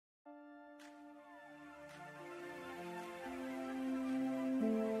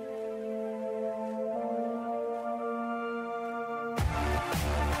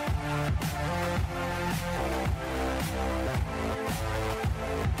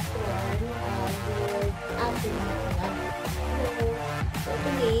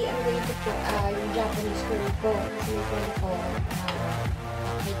Japanese curry ko. Kasi yung friend ko,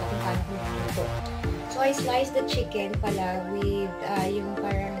 nakita kung paano kung dito. So, I sliced the chicken pala with yung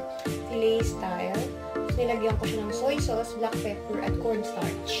parang filet style. So, nilagyan ko siya ng soy sauce, black pepper, at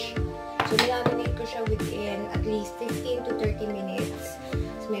cornstarch. So, nilaminate ko siya within at least 15 to 30 minutes.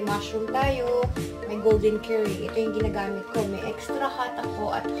 So, may mushroom tayo, may golden curry. Ito yung ginagamit ko. May extra hot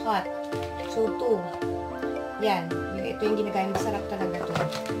ako at hot. So, 2. Yan. Ito yung ginagamit. Masarap talaga to.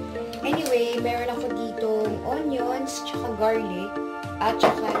 Anyway, meron ako ditong onions, tsaka garlic, at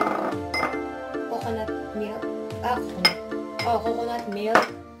tsaka coconut milk. Coconut milk.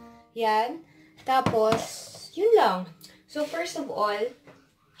 Yan. Tapos, yun lang. So, first of all,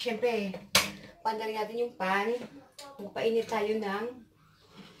 syempre, pandarin natin yung pan. Magpainit tayo ng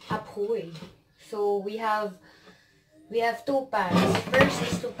apoy. So, we have 2 pans. First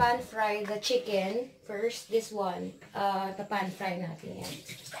is to pan fry the chicken. First, this one. Pan fry natin yan.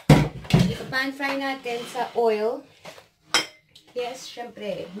 Pan fry natin sa oil. Yes,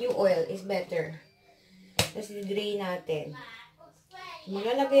 syempre, new oil is better. Tapos, i-drain natin.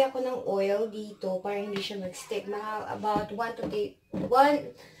 Maglalagay ako ng oil dito para hindi siya mag-stick. About 1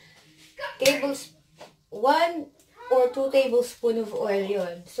 or 2 tablespoon of oil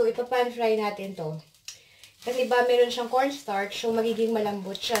yon. So, ipapan fry natin to. Kasi ba meron siyang cornstarch, so magiging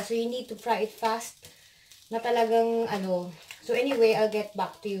malambot siya. So, you need to fry it fast na talagang So, anyway, I'll get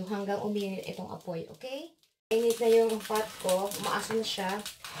back to you hanggang uminit itong apoy, okay? Init na yung pot ko. Umaasa na siya.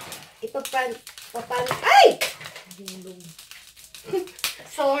 Ay!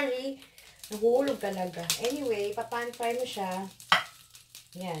 Sorry. Nahulog talaga. Anyway, papan fry mo siya.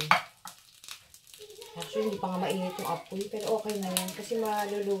 Yan. Actually, hindi pa nga mainit yung apoy. Pero okay na yan. Kasi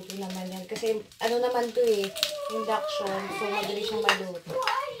maluluto naman yan. Kasi naman to induction. So, madali siyang maluto.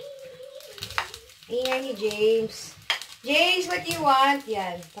 Ingay ni James. James, what do you want?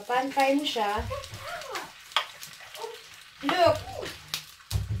 Yan. Papan fry mo siya. Look!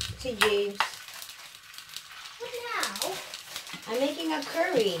 Si James. What now? I'm making a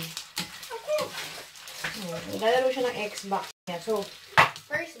curry. Lalaro siya ng Xbox niya. So,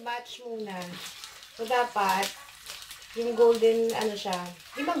 first batch muna. So, dapat, yung golden,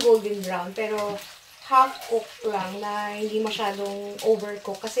 hindi ba golden brown, pero half-cooked lang na hindi masyadong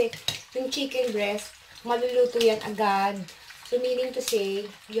overcooked. Kasi, yung chicken breast, maluluto yan agad. So, meaning to say,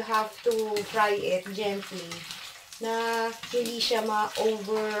 you have to fry it gently na hindi siya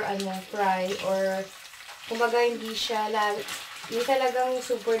fry or kumbaga hindi siya yung talagang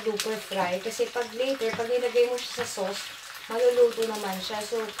super duper fry. Kasi pag later, pag nilagay mo siya sa sauce, maluluto naman siya.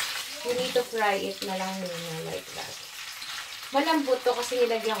 So, you need to fry it na lang muna like that. Malambot to kasi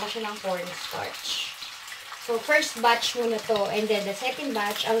nilagyan ko siya ng cornstarch. So, first batch muna to. And then, the second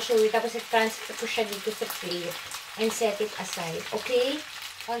batch, I'll show you. Tapos, i-transfer ko siya dito sa plate and set it aside. Okay?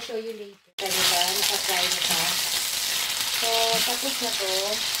 I'll show you later. Diba? Naka-fry na siya. So, tapos na to.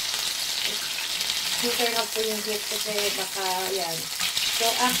 Turn up po yung heat kasi baka yan. So,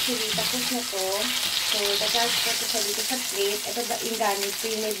 actually, tapos na to. So, tatransfer ko siya dito sa plate. Ito ba yung gamit ko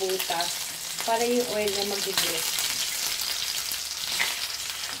yung may butas para yung oil na mag-drip.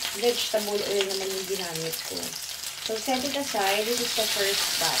 Vegetable oil naman yung ginamit ko. So, set it aside. This is the first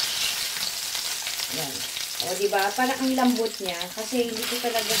batch. Yan. O, diba? Parang ang lambot niya kasi hindi ko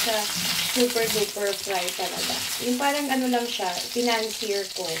talaga siya super duper fry talaga. Yung parang lang siya, financier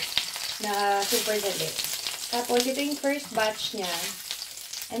ko na super dali. Tapos, ito yung first batch niya.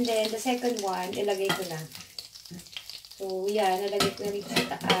 And then, the second one, ilagay ko na. So, yan. Nalagay ko na rin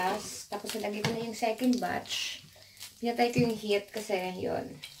sa taas. Tapos, nalagay ko na yung second batch. Pinatay ko yung heat kasi,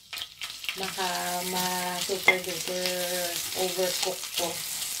 yun. Baka ma-super duper overcook ko.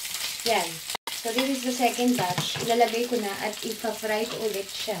 Yan. So, this is the second batch. Ilalagay ko na at ipa-fry ko ulit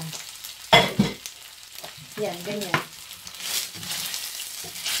siya. Yan, ganyan.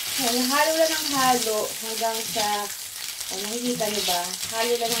 So, halo lang ng halo hanggang sa, nakikita nyo ba?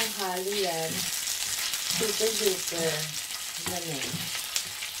 Halo lang ng halo yan. Super duper. Ganyan.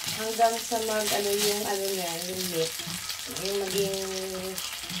 Hanggang sa yung meat. Yung maging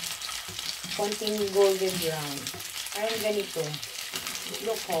konting golden brown. Parang ganito.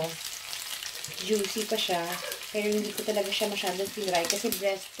 Look ko. Juicy pa siya. Pero hindi ko talaga siya masyadong pinry kasi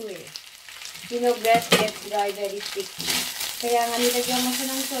breast to You know, breast gets dry very quickly. Kaya nga nilagyan mo siya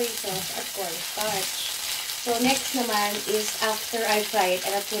ng soy sauce at cornstarch. So, next naman is after I fry it,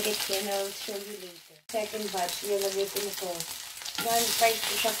 and I'll put it in, I'll show you later. Second batch, ilalagay ko na to. Fry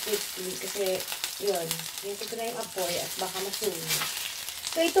ko siya quickly kasi, yun. Hinti ko na yung apoy at baka masunog.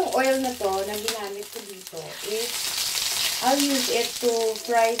 So, itong oil na to, na ginamit ko dito, is I'll use it to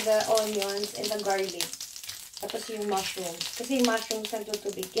fry the onions and the garlic. Tapos yung mushrooms. Kasi yung mushrooms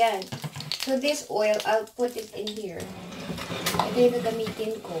nagtutubig yan. So this oil, I'll put it in here. Ito yung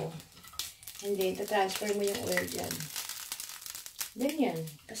gagamitin ko. And then, transfer mo yung oil dyan. Ganyan.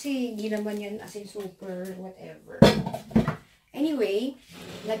 Kasi, hindi naman yan as in super whatever. Anyway,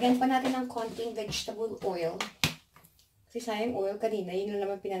 lagyan pa natin ng konting vegetable oil. Kasi sayang oil kanina, yun lang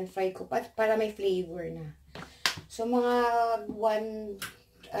naman pinanfry ko para may flavor na. So, mga 1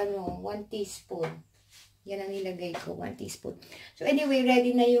 teaspoon. Yan ang nilagay ko, 1 teaspoon. So, anyway,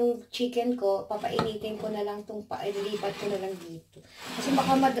 ready na yung chicken ko. Papainitin ko na lang itong ililipat ko na lang dito. Kasi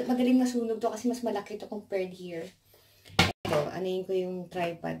baka madaling masunog to kasi mas malaki to compared here. Ito, anuhin ko yung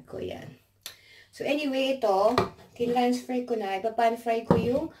tripod ko, yan. So, anyway, ito, tinransfer ko na. Ipapan-fry ko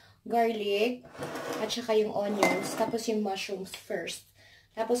yung garlic at saka yung onions. Tapos yung mushrooms first.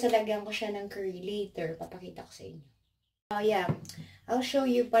 Tapos, lalagyan ko siya ng curry later. Papakita ko sa inyo. Yeah. I'll show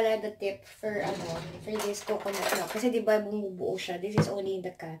you pala the tip for this coconut milk. Kasi diba bumubuo siya. This is only in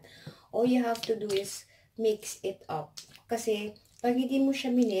the can. All you have to do is mix it up. Kasi pag hindi mo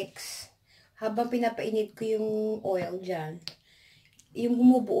siya minix, habang pinapainit ko yung oil dyan, yung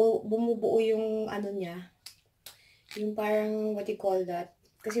bumubuo yung niya, yung parang what you call that.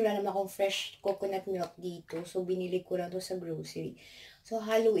 Kasi wala naman akong fresh coconut milk dito. So binili ko lang to sa grocery. So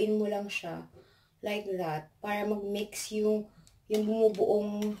haluin mo lang siya. Like that, para mag-mix yung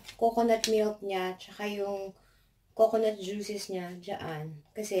bumubuong coconut milk niya, tsaka yung coconut juices niya dyan.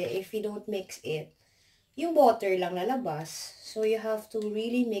 Kasi if you don't mix it, yung water lang lalabas. So you have to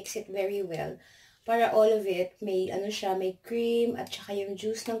really mix it very well para all of it may may cream at tsaka yung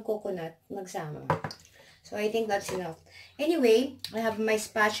juice ng coconut magsama. So I think that's enough. Anyway, I have my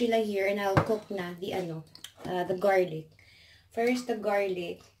spatula here and I'll cook na the garlic. First, the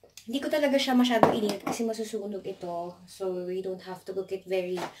garlic. Hindi ko talaga siya masyadong init kasi masusunog ito. So, we don't have to cook it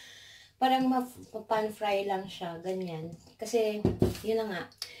very, parang pan-fry lang siya, ganyan. Kasi, yun na nga.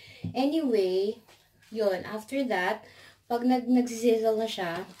 Anyway, yun, after that, pag nagsisizzle na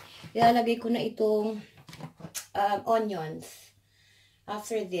siya, ilalagay ko na itong onions.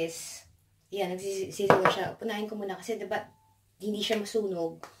 After this, yan, nagsisizzle siya. Punahin ko muna kasi diba, hindi siya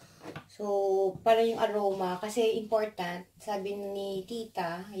masunog. So, para yung aroma, kasi important, sabi ni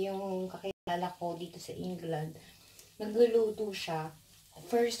tita, yung kakilala ko dito sa England, nagluluto siya.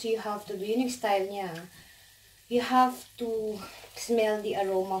 First, you have to do, yun yung style niya, you have to smell the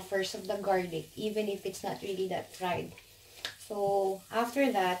aroma first of the garlic, even if it's not really that fried. So,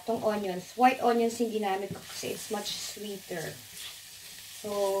 after that, tong onions, white onions yung ginamit ko kasi it's much sweeter.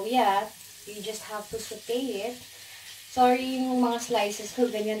 So, yeah, you just have to saute it. Sorry yung mga slices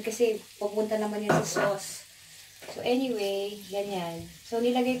ko, ganyan, kasi pupunta naman yan sa sauce. So, anyway, ganyan. So,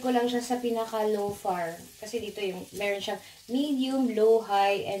 nilagay ko lang siya sa pinaka-low fire. Kasi dito yung, meron siyang medium, low,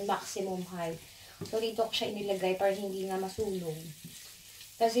 high, and maximum high. So, dito ko siya inilagay para hindi nga masunog.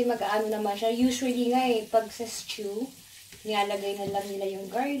 Kasi mag-aano naman siya. Usually nga pag sa stew, nilalagay na lang nila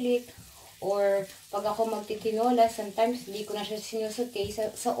yung garlic. Or, pag ako magtitinola, sometimes hindi ko na siya sinusote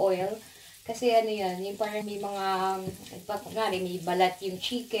sa oil. Kasi yan, yung parang may mga, may balat yung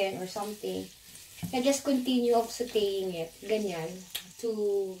chicken or something. I just continue of sauteing it, ganyan,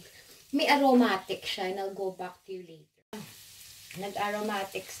 to, may aromatic siya, and I'll go back to you later.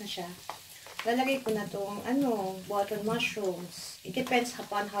 Nag-aromatics na siya. Lalagay ko na tong, button mushrooms. It depends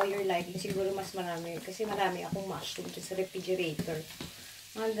upon how you're liking. Siguro mas marami, kasi marami akong mushroom sa refrigerator.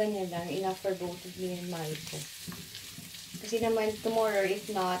 Mga ganyan lang, enough for both of me and Marco. Kasi naman, tomorrow, if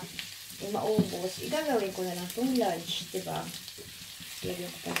not, maubos, igagawin ko na lang itong lunch, diba? Lagyan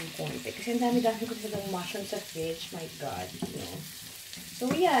ko pa ng konti. Kasi ang dami-dami ko sa mushroom sa fridge. My God,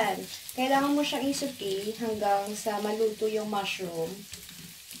 So, yan. Kailangan mo siyang isuti hanggang sa maluto yung mushroom.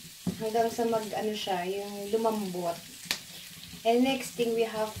 Hanggang sa yung lumambot. And next thing we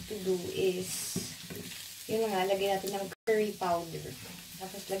have to do is, lagyan natin ng curry powder.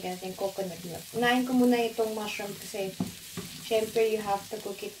 Tapos lagyan natin coconut milk. Unahin ko muna itong mushroom kasi syempre, you have to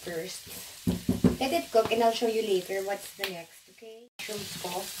cook it first. Let it cook and I'll show you later what's the next, okay? Mushrooms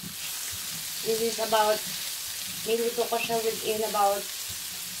ko. This is about, niluto ko siya within about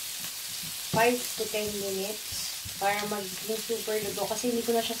 5 to 10 minutes para maging super luto. Kasi hindi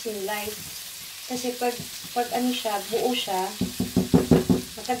ko na siya sinlice. Kasi pag siya, buo siya,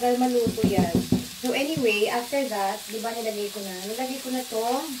 matagal maluto yan. So anyway, after that, di ba nilagay ko na to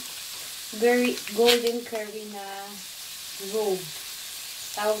golden curry na roe.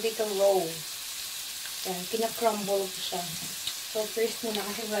 Tawag dito roe. Yan, pina-crumble ko siya. So, first muna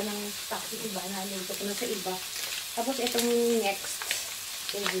kasi wala nang stock yung iba. Naluto ko na sa iba. Tapos, itong next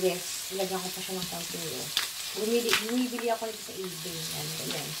is this. Lagyan ko pa siya ng konting roe. Bumibili ako nito sa eBay. Yan,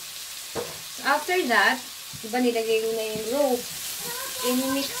 ganyan. So, after that, diba nilagay ko na yung roe.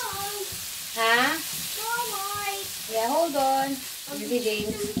 Ha? Alright. Yeah, hold on. Baby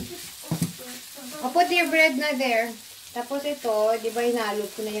James. I'll put your bread na there. Tapos ito, di ba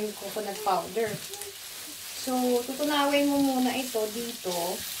hinalot ko na yung coconut powder. So, tutunawin mo muna ito dito.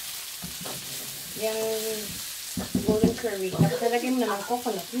 Yung golden curry. Tapos talagyan mo na ng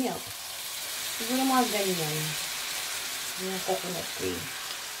coconut milk. Siguro mga ganyan. Yung coconut cream.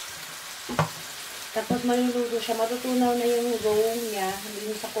 Tapos maluluto siya. Matutunaw na yung roux niya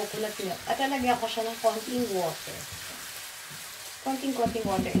dun sa coconut milk. At talagyan ko siya ng konting water. Konting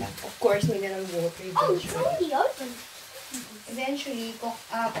water lang. Of course, mineral water. Oh, it's already open. Eventually,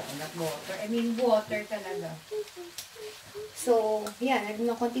 coconut water. I mean, water talaga. So, yan.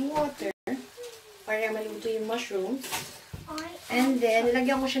 Lagyan ng konting water para maluto yung mushrooms. And then,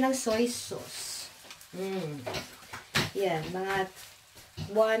 lagyan ko siya ng soy sauce. Yan. Mga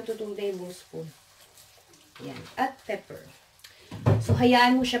 1 to 2 tablespoons. Yan. At pepper. So,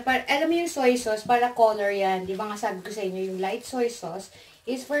 hayaan mo siya. Alam mo yung soy sauce, para color yan. Di ba nga sabi ko sa inyo, yung light soy sauce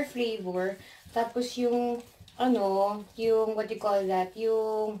is for flavor. Tapos yung, yung, what you call that,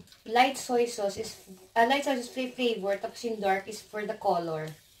 yung light soy sauce is flavor. Tapos yung dark is for the color.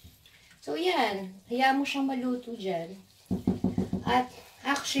 So, yan. Hayaan mo siyang maluto dyan. At,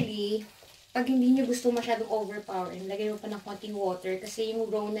 actually, pag hindi nyo gusto masyadong overpowering, lagyan mo pa ng konting water. Kasi yung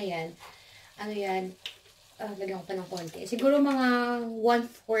roux na yan, lagyan ko pa ng konti. Siguro mga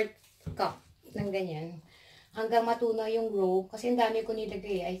 1/4 cup ng ganyan. Hanggang matunaw yung roux. Kasi ang dami ko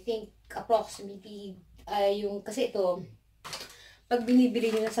nilagay. I think approximately, kasi ito, pag binibili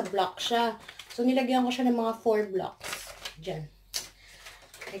nyo na sa block siya. So, nilagyan ko siya ng mga 4 blocks. Diyan.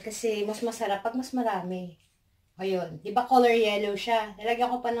 Kasi mas masarap pag mas marami. Ayun. Diba color yellow siya? Nilagyan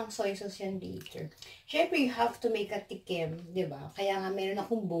ko pa ng soy sauce yan later. Siyempre, you have to make a tikim. Diba? Kaya nga, meron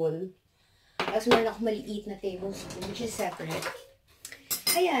akong bowl. Tapos meron akong maliit na tablespoon, which is separate.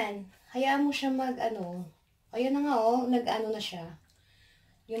 Ayan. Hayaan mo siya Ayan na nga, nag-ano na siya.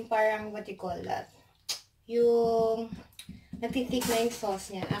 Yung parang, what you call that? Yung, nagtitik na yung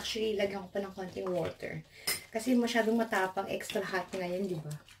sauce niya. Actually, lagyan ko pa ng konting water. Kasi masyadong matapang, extra hot na yan, di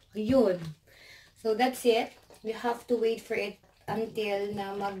ba? Ayun. So, that's it. We have to wait for it until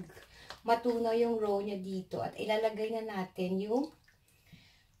na matunaw yung roux niya dito. At ilalagay na natin yung,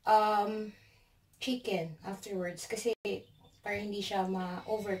 chicken afterwards kasi para hindi siya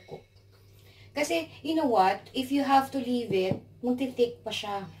ma-overcook. Kasi, you know what? If you have to leave it, magtitik pa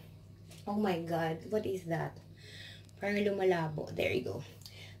siya. Oh my God. What is that? Parang lumalabo. There you go.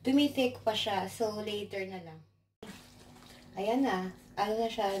 Tumitik pa siya. So, later na lang. Ayan na. Na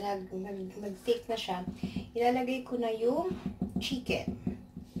siya. Nag-thick na siya. Ilalagay ko na yung chicken.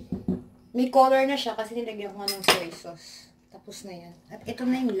 May color na siya kasi nilagyan ko nga ng soy sauce. Tapos na yan. At ito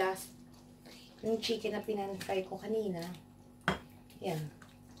na yung last. Yung chicken na pinanfry ko kanina. Yan.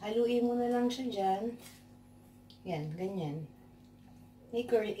 Haluin mo na lang siya dyan. Yan, ganyan. May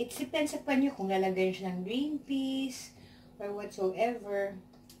curry. It depends sa panyo kung lalagyan siya ng green peas or whatsoever.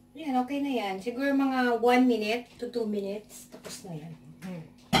 Yan, okay na yan. Siguro mga 1 minute to 2 minutes. Tapos na yan.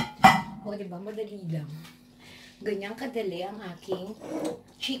 O, diba? Madali lang. Ganyang kadali ang aking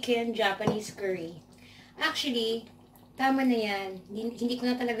chicken Japanese curry. Actually, tama na yan. Hindi ko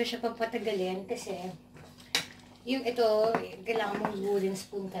na talaga siya papatagalin kasi yung ito, kailangan mong wooden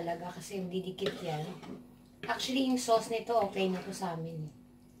spoon talaga kasi didikit yan. Actually, yung sauce nito, okay na to sa amin.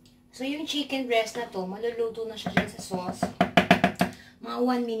 So, yung chicken breast na to, maluluto na siya dyan sa sauce. Mga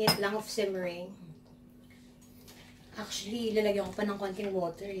 1 minute lang of simmering. Actually, lalagyan ko pa ng konting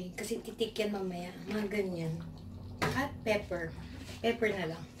water kasi titik yan mamaya. Mga ganyan. At pepper. Pepper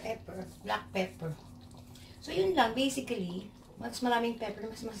na lang. Pepper. Black pepper. So, yun lang. Basically, mas maraming pepper,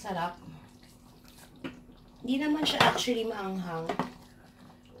 mas masarap. Hindi naman siya actually maanghang.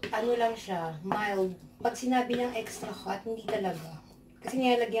 Ano lang siya, mild. Pag sinabi niyang extra hot, hindi talaga. Kasi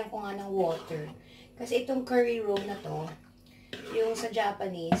nilalagyan ko nga ng water. Kasi itong curry roux na to, yung sa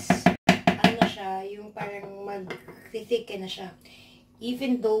Japanese, ano na siya, yung parang mag-thicken na siya.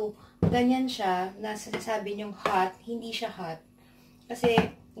 Even though, ganyan siya, na sinasabi niyong hot, hindi siya hot. Kasi,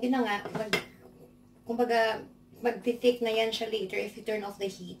 yun na nga, kumbaga, mag-thick na yan siya later if you turn off the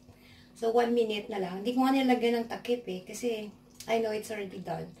heat. So, 1 minute na lang. Hindi ko nga nilagyan ng takip kasi I know it's already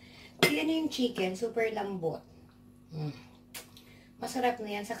done. Tignan nyo yung chicken, super lambot. Masarap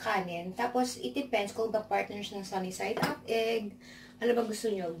na yan sa kanin. Tapos, it depends kung the partners ng sunny side up egg. Ano ba gusto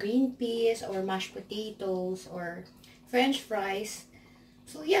nyo? Green peas, or mashed potatoes, or french fries.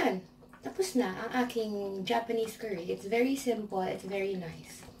 So, yan. Tapos na ang aking Japanese curry. It's very simple. It's very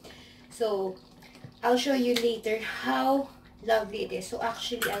nice. So, I'll show you later how lovely it is. So,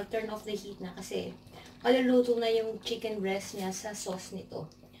 actually, I'll turn off the heat na kasi maluluto na yung chicken breast niya sa sauce nito.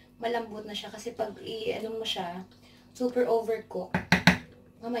 malambot na siya. Kasi pag i-ano mo siya, super overcooked,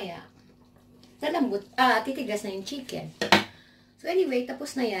 mamaya, lalambot, titigas na yung chicken. So anyway,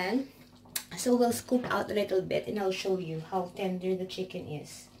 tapos na yan. So we'll scoop out a little bit and I'll show you how tender the chicken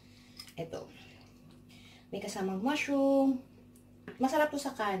is. Ito. May kasamang mushroom. Masarap to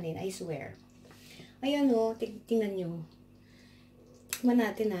sa kanin, I swear. Ayan o, tingnan nyo. Tikman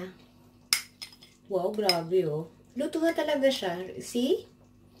natin ha. Wow, grabe o. Luto na talaga siya. See?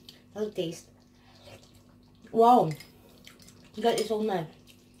 I'll taste. Wow. That is so nice.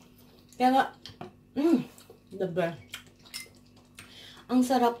 Kaya, the best. Ang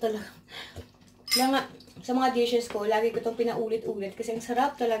sarap talaga. Kaya nga, sa mga dishes ko, lagi ko itong pinaulit-ulit kasi ang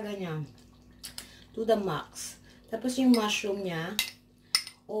sarap talaga niya. To the max. Tapos yung mushroom niya,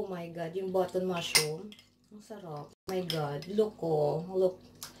 oh my god, yung button mushroom, ang sarap. Oh my god, look oh, look.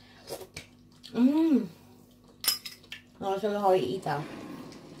 I'll show you how I eat ah.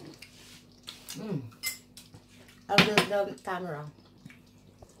 I'll do the camera.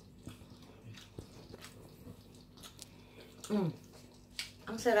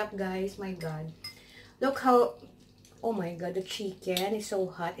 Ang sarap guys, my god. Look how, oh my god, the chicken is so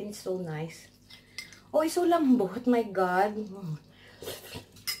hot and so nice. Oh, it's so lambot, my god.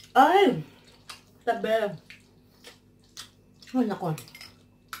 Ay! Tabi. Oh, nako.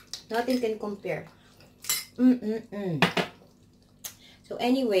 Nothing can compare. So,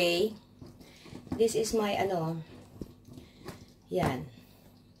 anyway, this is my, yan.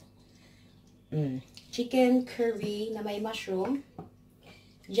 Chicken curry na may mushroom.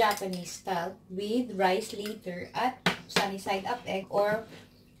 Japanese style with rice later at sunny side up egg or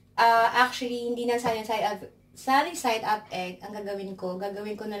actually, hindi na sunny side up egg ang gagawin ko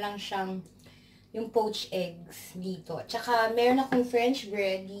na lang siyang yung poached eggs dito. Tsaka, meron akong French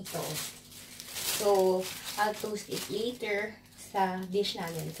bread dito. So, I'll toast it later sa dish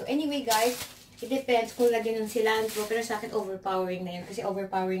namin. So, anyway guys, it depends kung lagyan ng cilantro. Pero sa akin, overpowering na yun. Kasi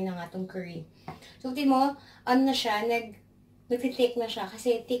overpowering na nga itong curry. So, tingin mo, ano na siya, nag-take na siya.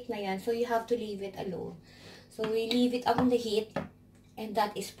 Kasi thick na yan. So, you have to leave it alone. So, we leave it on the heat. And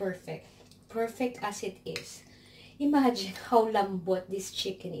that is perfect. Perfect as it is. Imagine how lambot this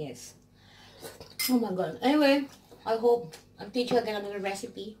chicken is. Oh my god. Anyway, I hope I'll teach you again another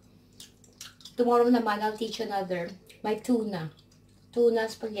recipe. Tomorrow naman, I'll teach you another. My tuna. Tuna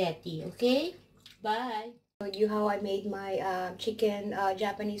spaghetti. Okay? Bye. I'll show you how I made my chicken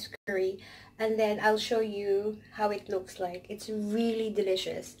Japanese curry. And then I'll show you how it looks like. It's really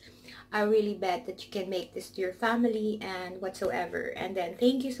delicious. I really bet that you can make this to your family and whatsoever. And then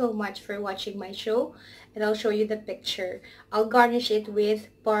thank you so much for watching my show. And I'll show you the picture. I'll garnish it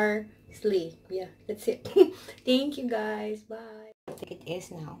with parsley. Yeah, that's it. Thank you guys. Bye. It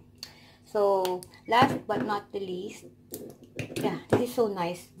is now. So, last but not the least, yeah, this is so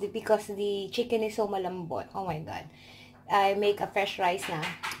nice because the chicken is so malambot. Oh my god. I make a fresh rice now.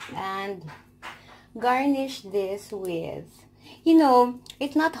 And garnish this with, you know,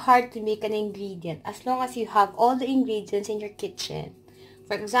 it's not hard to make an ingredient as long as you have all the ingredients in your kitchen.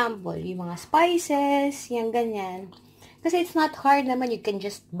 For example, yung mga spices, yung ganyan. Kasi it's not hard naman, you can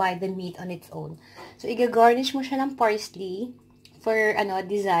just buy the meat on its own. So, i-garnish mo siya ng parsley for,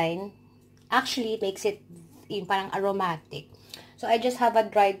 design. Actually, it makes it yung parang aromatic. So, I just have a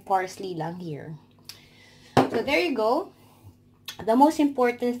dried parsley lang here. So, there you go. The most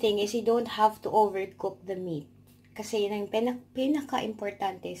important thing is you don't have to overcook the meat. Kasi yun ang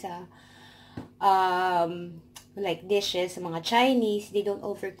pinaka-importante sa like dishes, sa mga Chinese, they don't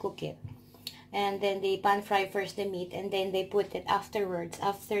overcook it. And then they pan fry first the meat and then they put it afterwards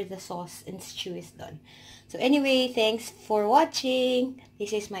after the sauce and stew is done. So anyway, thanks for watching.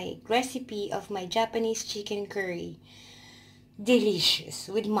 This is my recipe of my Japanese chicken curry.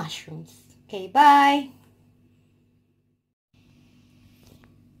 Delicious with mushrooms. Okay, bye!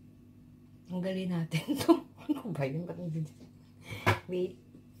 Ang galing natin to. Ano ba yun? Wait.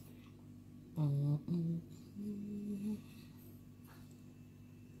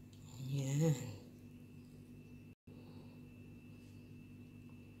 Yan.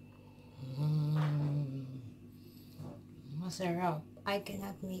 Masarap. I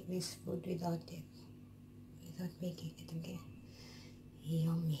cannot make this food without it. Without making it again.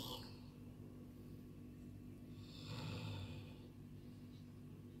 Yummy.